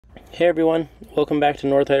Hey everyone, welcome back to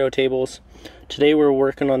North Idaho Tables. Today we're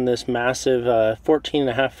working on this massive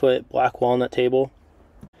 14.5 foot black walnut table.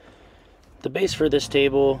 The base for this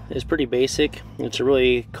table is pretty basic. It's a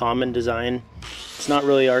really common design. It's not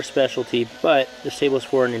really our specialty, but this table is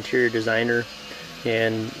for an interior designer,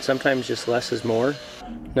 and sometimes just less is more.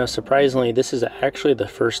 Now surprisingly, this is actually the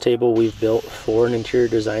first table we've built for an interior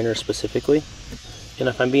designer specifically. And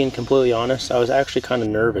if I'm being completely honest, I was actually kind of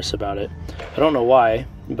nervous about it. I don't know why,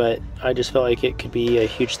 but I just felt like it could be a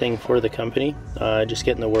huge thing for the company, just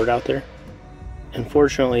getting the word out there.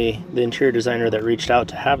 Unfortunately, the interior designer that reached out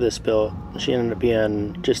to have this built, she ended up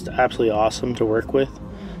being just absolutely awesome to work with.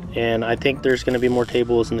 And I think there's going to be more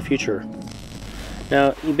tables in the future.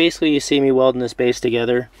 Now, you see me welding this base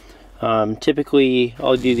together. Typically,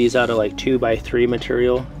 I'll do these out of like 2x3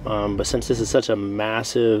 material, but since this is such a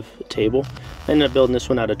massive table, I ended up building this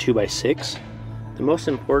one out of 2x6. The most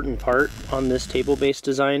important part on this table base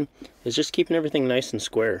design is just keeping everything nice and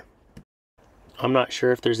square. I'm not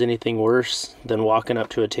sure if there's anything worse than walking up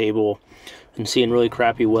to a table and seeing really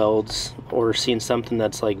crappy welds or seeing something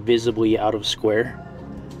that's like visibly out of square.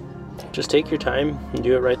 Just take your time and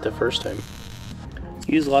do it right the first time.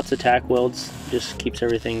 Use lots of tack welds, just keeps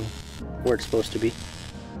everything where it's supposed to be.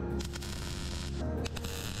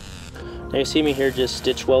 Now you see me here just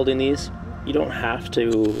stitch welding these. You don't have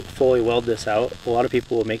to fully weld this out. A lot of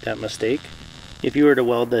people will make that mistake. If you were to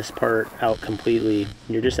weld this part out completely,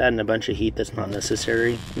 you're just adding a bunch of heat that's not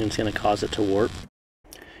necessary, and it's going to cause it to warp.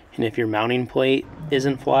 And if your mounting plate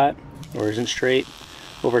isn't flat or isn't straight,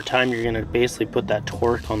 over time you're going to basically put that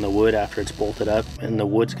torque on the wood after it's bolted up, and the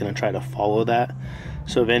wood's going to try to follow that.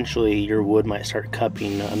 So eventually your wood might start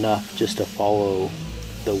cupping enough just to follow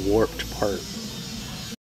the warped part.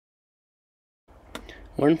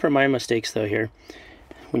 Learn from my mistakes though here.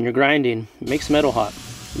 When you're grinding, it makes metal hot.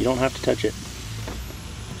 You don't have to touch it.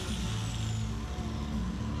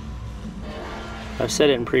 I've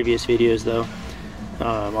said it in previous videos though.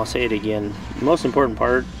 I'll say it again. The most important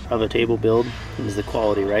part of a table build is the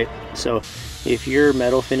quality, right? So if your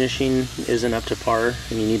metal finishing isn't up to par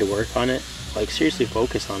and you need to work on it, like seriously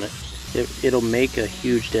focus on it. It'll make a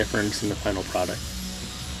huge difference in the final product.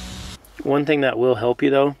 One thing that will help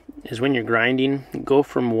you though is when you're grinding, go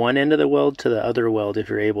from one end of the weld to the other weld if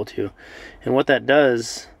you're able to. And what that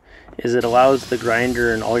does is it allows the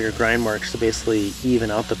grinder and all your grind marks to basically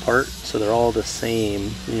even out the part so they're all the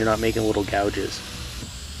same and you're not making little gouges.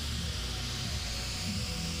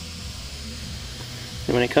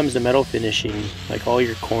 And when it comes to metal finishing, like all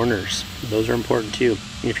your corners, those are important too.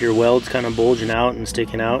 If your weld's kind of bulging out and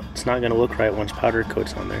sticking out, it's not going to look right once powder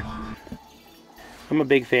coat's on there. I'm a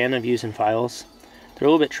big fan of using files. They're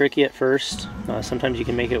a little bit tricky at first. Sometimes you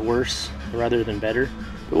can make it worse rather than better.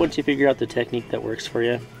 But once you figure out the technique that works for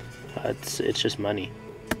you, it's just money.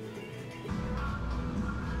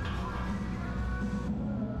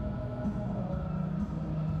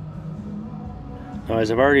 Now, as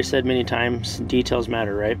I've already said many times, details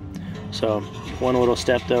matter, right? So one little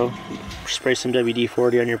step though, spray some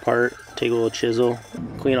WD-40 on your part, take a little chisel,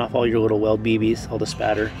 clean off all your little weld BBs, all the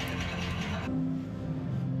spatter.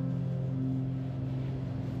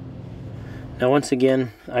 Now once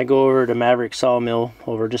again, I go over to Maverick Sawmill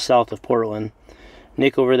over just south of Portland.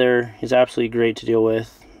 Nick over there is absolutely great to deal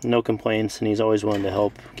with, no complaints, and he's always willing to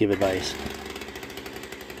help, give advice.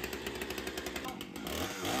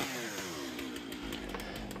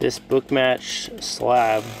 This book match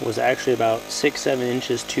slab was actually about 6-7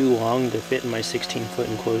 inches too long to fit in my 16-foot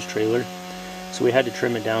enclosed trailer, so we had to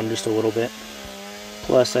trim it down just a little bit.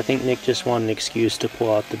 Plus, I think Nick just wanted an excuse to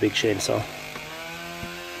pull out the big chainsaw.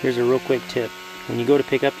 Here's a real quick tip. When you go to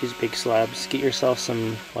pick up these big slabs, get yourself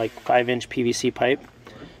some like 5-inch PVC pipe,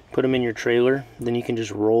 put them in your trailer, then you can just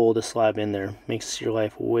roll the slab in there. Makes your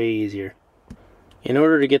life way easier. In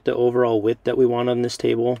order to get the overall width that we want on this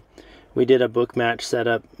table, we did a book match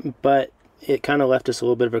setup, but it kind of left us a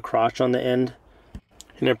little bit of a crotch on the end.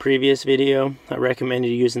 In a previous video, I recommended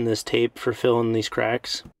using this tape for filling these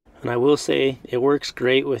cracks. And I will say, it works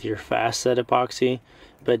great with your fast set epoxy,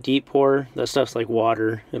 but deep pour, that stuff's like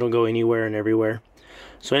water. It'll go anywhere and everywhere.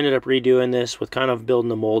 So I ended up redoing this with kind of building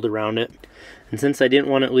the mold around it. And since I didn't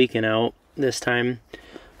want it leaking out this time,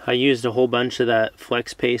 I used a whole bunch of that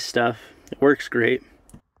flex paste stuff. It works great.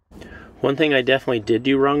 One thing I definitely did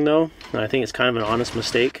do wrong though, and I think it's kind of an honest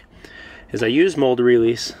mistake, is I used mold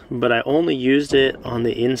release, but I only used it on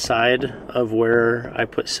the inside of where I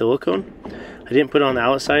put silicone. I didn't put it on the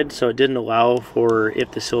outside, so it didn't allow for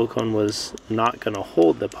if the silicone was not going to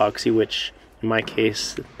hold the epoxy, which in my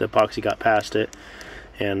case, the epoxy got past it.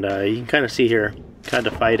 And you can kind of see here, kind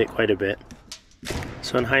of defied it quite a bit.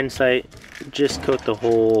 So in hindsight, just coat the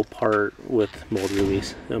whole part with mold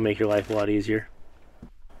release. It'll make your life a lot easier.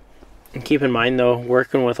 And keep in mind though,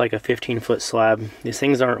 working with like a 15-foot slab, these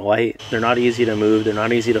things aren't light. They're not easy to move. They're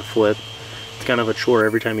not easy to flip. It's kind of a chore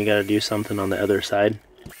every time you got to do something on the other side.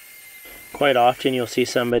 Quite often you'll see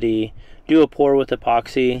somebody do a pour with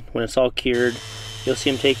epoxy. When it's all cured, you'll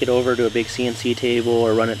see them take it over to a big CNC table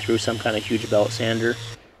or run it through some kind of huge belt sander.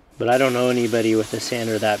 But I don't know anybody with a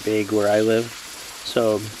sander that big where I live,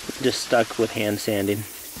 so just stuck with hand sanding.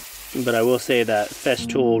 But I will say that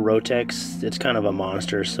Festool Rotex, it's kind of a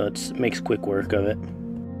monster, so it makes quick work of it.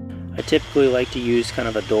 I typically like to use kind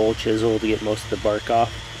of a dull chisel to get most of the bark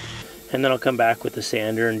off, and then I'll come back with the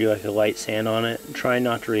sander and do like a light sand on it, trying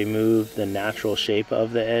not to remove the natural shape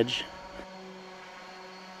of the edge.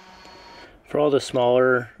 For all the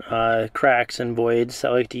smaller cracks and voids, I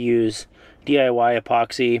like to use DIY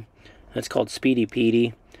epoxy. That's called Speedy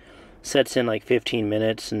Petey. Sets in like 15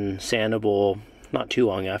 minutes and sandable not too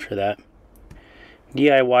long after that.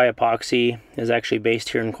 DIY epoxy is actually based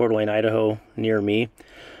here in Coeur d'Alene, Idaho, near me.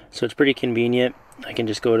 So it's pretty convenient. I can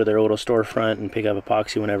just go to their little storefront and pick up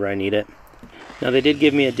epoxy whenever I need it. Now they did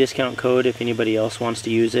give me a discount code if anybody else wants to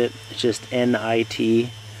use it. It's just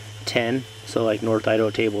NIT10, so like North Idaho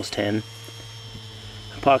Tables 10.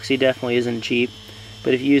 Epoxy definitely isn't cheap,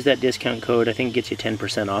 but if you use that discount code, I think it gets you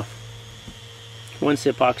 10% off. Once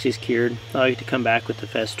the epoxy is cured, I like to come back with the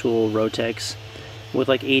Festool Rotex with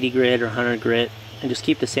like 80 grit or 100 grit and just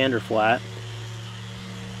keep the sander flat.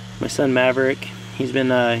 My son Maverick, he's been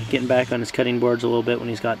getting back on his cutting boards a little bit when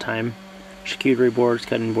he's got time. Charcuterie boards,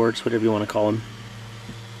 cutting boards, whatever you want to call them.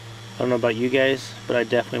 I don't know about you guys, but I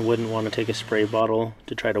definitely wouldn't want to take a spray bottle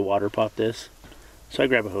to try to water pop this. So I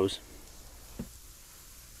grab a hose.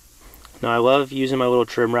 Now I love using my little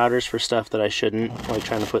trim routers for stuff that I shouldn't, like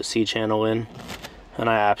trying to put C-channel in, and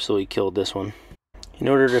I absolutely killed this one. In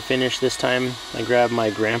order to finish this time, I grabbed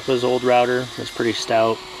my grandpa's old router. It's pretty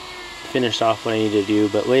stout. Finished off what I needed to do,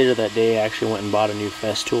 but later that day I actually went and bought a new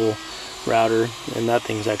Festool router, and that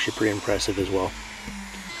thing's actually pretty impressive as well.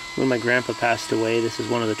 When my grandpa passed away, this is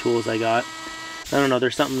one of the tools I got. I don't know,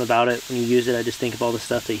 there's something about it. When you use it, I just think of all the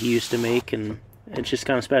stuff that he used to make, and it's just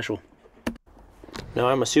kind of special. Now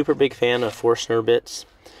I'm a super big fan of Forstner bits.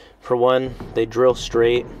 For one, they drill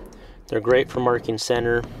straight. They're great for marking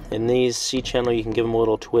center. In these C-channel, you can give them a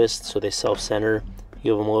little twist so they self-center.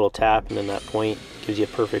 You give them a little tap, and then that point gives you a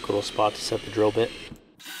perfect little spot to set the drill bit.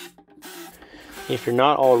 If you're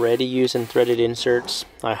not already using threaded inserts,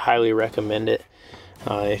 I highly recommend it.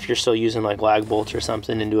 If you're still using like lag bolts or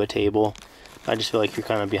something into a table, I just feel like you're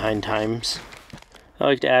kind of behind times. I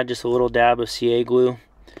like to add just a little dab of CA glue.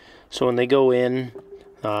 So when they go in,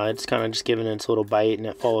 it's kind of just giving it its little bite and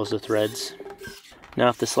it follows the threads. Now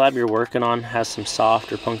if the slab you're working on has some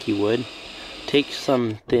soft or punky wood, take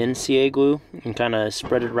some thin CA glue and kind of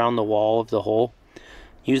spread it around the wall of the hole.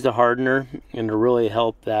 Use the hardener and to really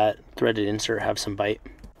help that threaded insert have some bite.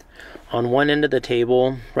 On one end of the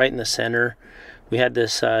table, right in the center, we had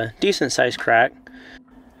this decent sized crack.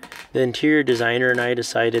 The interior designer and I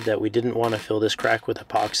decided that we didn't want to fill this crack with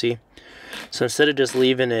epoxy. So instead of just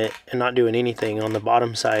leaving it and not doing anything, on the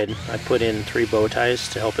bottom side I put in 3 bow ties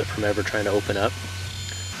to help it from ever trying to open up.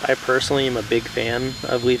 I personally am a big fan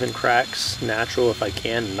of leaving cracks natural if I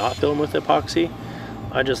can and not fill them with epoxy.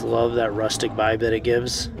 I just love that rustic vibe that it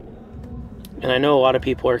gives. And I know a lot of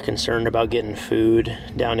people are concerned about getting food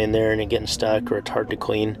down in there and it getting stuck or it's hard to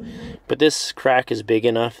clean. But this crack is big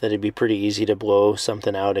enough that it'd be pretty easy to blow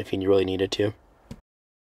something out if you really needed to.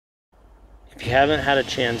 If you haven't had a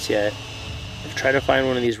chance yet, try to find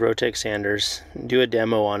one of these Rotex sanders, do a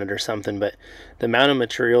demo on it or something, but the amount of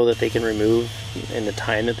material that they can remove and the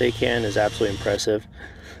time that they can is absolutely impressive.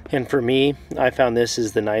 And for me, I found this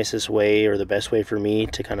is the nicest way or the best way for me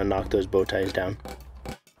to kind of knock those bow ties down.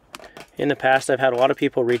 In the past, I've had a lot of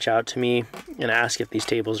people reach out to me and ask if these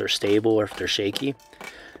tables are stable or if they're shaky.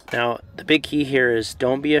 Now, the big key here is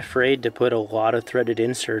don't be afraid to put a lot of threaded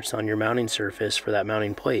inserts on your mounting surface for that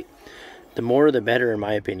mounting plate. The more the better in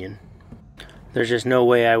my opinion. There's just no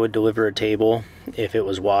way I would deliver a table if it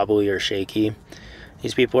was wobbly or shaky.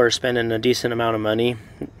 These people are spending a decent amount of money.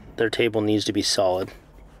 Their table needs to be solid.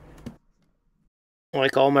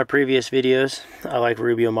 Like all my previous videos, I like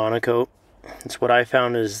Rubio Monocoat. It's what I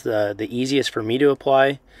found is the easiest for me to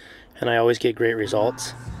apply, and I always get great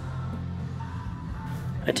results.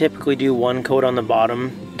 I typically do 1 coat on the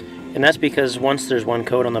bottom, and that's because once there's 1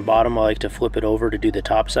 coat on the bottom, I like to flip it over to do the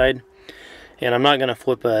top side. And I'm not going to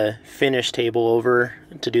flip a finished table over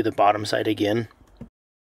to do the bottom side again.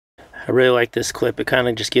 I really like this clip. It kind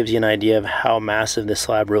of just gives you an idea of how massive this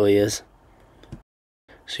slab really is.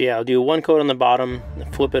 So yeah, I'll do one coat on the bottom,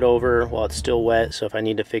 flip it over while it's still wet, so if I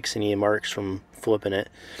need to fix any marks from flipping it.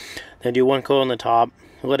 Then do one coat on the top,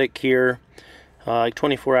 let it cure like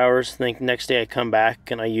 24 hours. Then next day I come back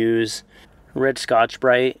and I use red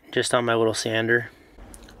Scotch-Brite just on my little sander.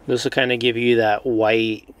 This will kind of give you that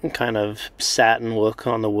white kind of satin look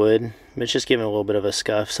on the wood. It's just giving a little bit of a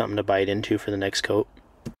scuff, something to bite into for the next coat.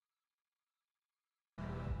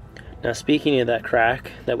 Now speaking of that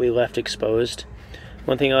crack that we left exposed,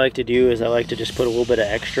 one thing I like to do is I like to just put a little bit of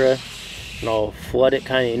extra and I'll flood it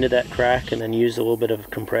kind of into that crack and then use a little bit of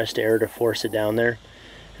compressed air to force it down there.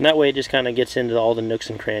 And that way it just kind of gets into all the nooks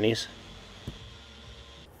and crannies.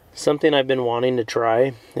 Something I've been wanting to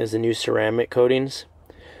try is the new ceramic coatings.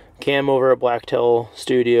 Cam over at Blacktail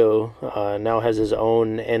Studio now has his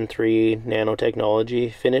own N3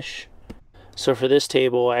 nanotechnology finish. So for this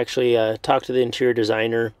table, I actually talked to the interior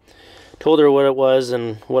designer, told her what it was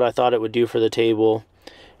and what I thought it would do for the table,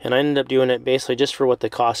 and I ended up doing it basically just for what the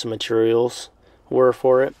cost of materials were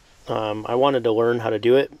for it. I wanted to learn how to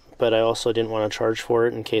do it, but I also didn't want to charge for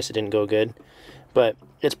it in case it didn't go good. But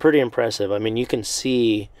it's pretty impressive. I mean, you can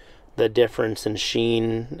see the difference in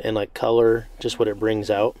sheen and like color, just what it brings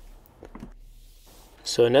out.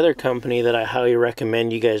 So another company that I highly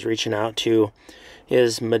recommend you guys reaching out to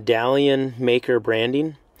is Medallion Maker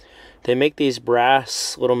Branding. They make these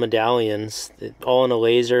brass little medallions, all in a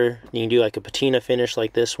laser. You can do like a patina finish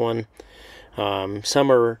like this one.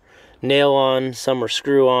 Some are nail on, some are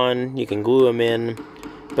screw on. You can glue them in.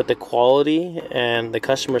 But the quality and the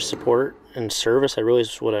customer support and service, I really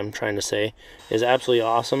is what I'm trying to say, is absolutely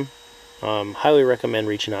awesome. Highly recommend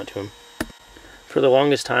reaching out to them. For the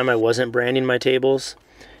longest time I wasn't branding my tables,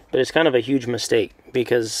 but it's kind of a huge mistake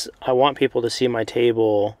because I want people to see my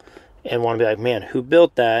table and want to be like, man, who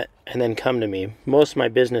built that? And then come to me. Most of my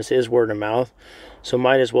business is word of mouth, so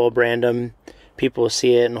might as well brand them. People will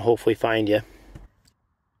see it and hopefully find you.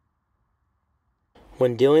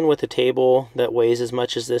 When dealing with a table that weighs as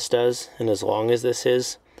much as this does and as long as this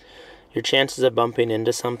is, your chances of bumping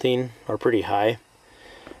into something are pretty high.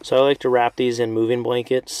 So I like to wrap these in moving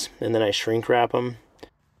blankets and then I shrink wrap them.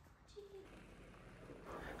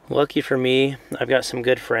 Lucky for me, I've got some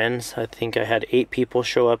good friends. I think I had 8 people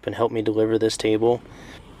show up and help me deliver this table.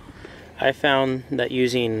 I found that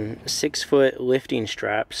using 6-foot lifting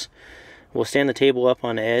straps, we'll stand the table up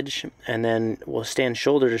on edge and then we'll stand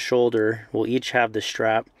shoulder to shoulder. We'll each have the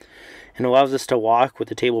strap and allows us to walk with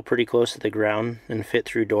the table pretty close to the ground and fit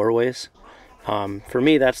through doorways. For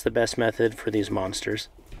me, that's the best method for these monsters.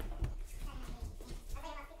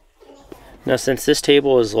 Now since this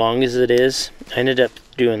table is as long as it is, I ended up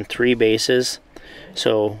doing 3 bases.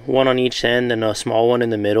 So one on each end and a small one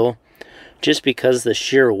in the middle. Just because the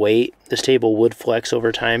sheer weight, this table would flex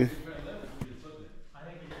over time.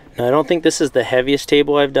 Now I don't think this is the heaviest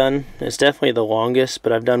table I've done. It's definitely the longest,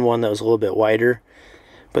 but I've done one that was a little bit wider.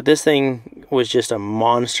 But this thing was just a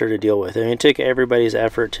monster to deal with. I mean, it took everybody's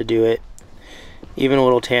effort to do it. Even a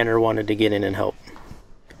little Tanner wanted to get in and help.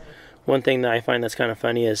 One thing that I find that's kind of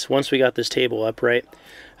funny is once we got this table upright,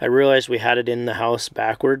 I realized we had it in the house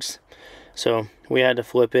backwards. So we had to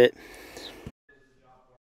flip it.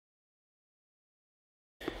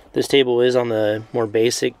 This table is on the more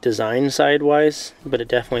basic design side wise, but it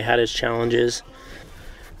definitely had its challenges.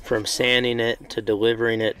 From sanding it, to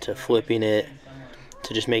delivering it, to flipping it,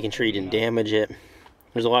 to just making sure you didn't damage it.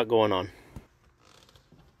 There's a lot going on.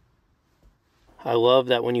 I love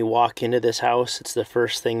that when you walk into this house, it's the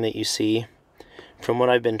first thing that you see. From what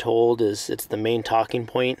I've been told, it's the main talking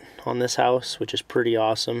point on this house, which is pretty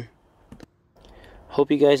awesome.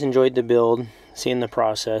 Hope you guys enjoyed the build, seeing the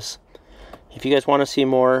process. If you guys want to see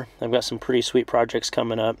more, I've got some pretty sweet projects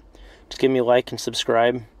coming up. Just give me a like and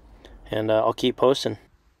subscribe, and I'll keep posting.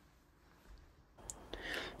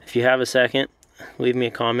 If you have a second, leave me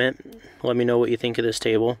a comment. Let me know what you think of this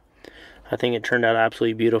table. I think it turned out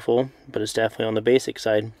absolutely beautiful, but it's definitely on the basic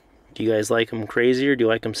side. Do you guys like them crazy or do you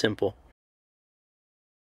like them simple?